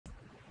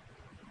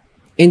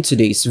In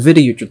today's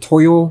video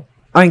tutorial,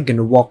 I'm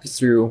gonna walk you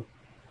through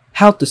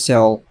how to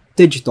sell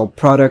digital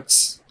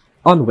products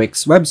on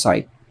Wix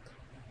website.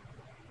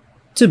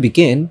 To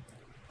begin,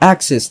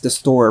 access the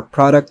Store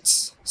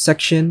Products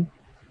section.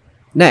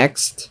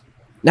 Next,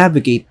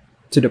 navigate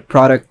to the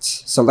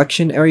Products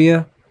selection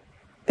area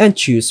and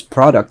choose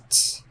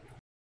Products.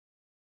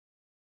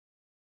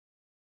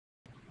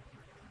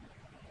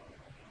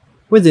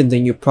 Within the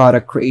new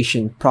product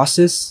creation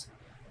process,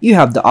 you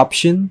have the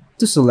option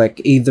to select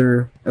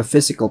either a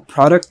physical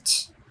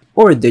product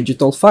or a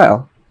digital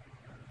file.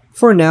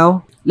 For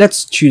now,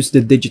 let's choose the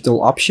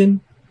digital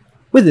option.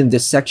 Within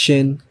this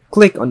section,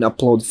 click on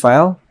Upload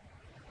File.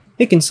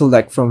 You can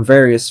select from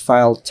various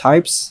file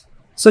types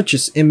such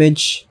as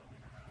image,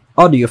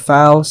 audio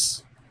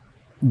files,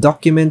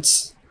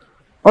 documents,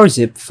 or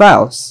zip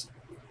files.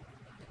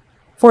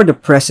 For the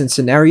present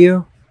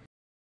scenario,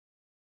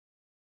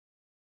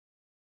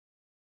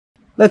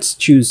 let's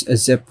choose a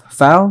zip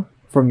file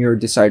from your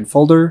desired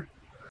folder.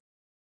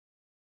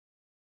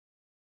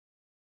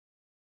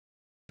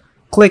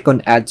 Click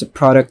on Add to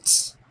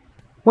Products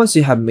once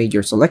you have made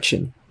your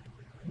selection.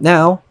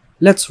 Now,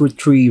 let's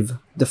retrieve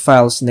the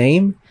file's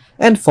name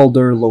and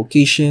folder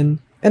location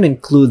and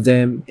include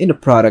them in the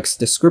product's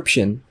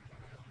description.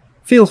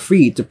 Feel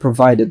free to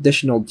provide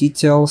additional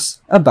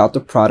details about the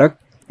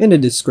product in the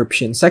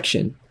description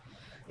section.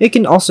 You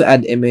can also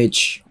add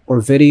image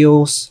or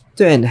videos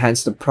to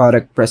enhance the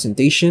product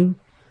presentation.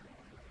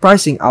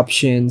 Pricing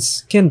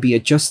options can be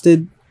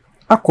adjusted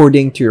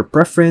according to your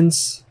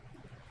preference.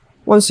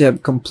 Once you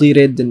have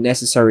completed the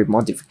necessary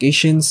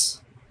modifications,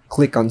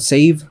 click on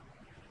Save.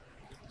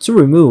 To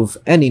remove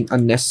any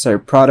unnecessary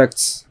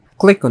products,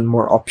 click on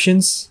More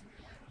Options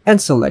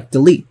and select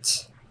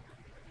Delete.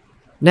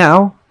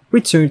 Now,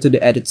 return to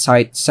the Edit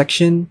Site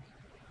section.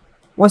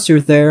 Once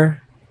you're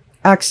there,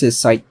 access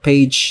Site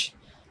Page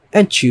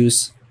and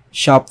choose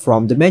Shop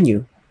from the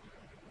menu.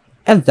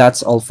 And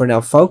that's all for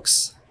now,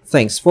 folks.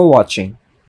 Thanks for watching.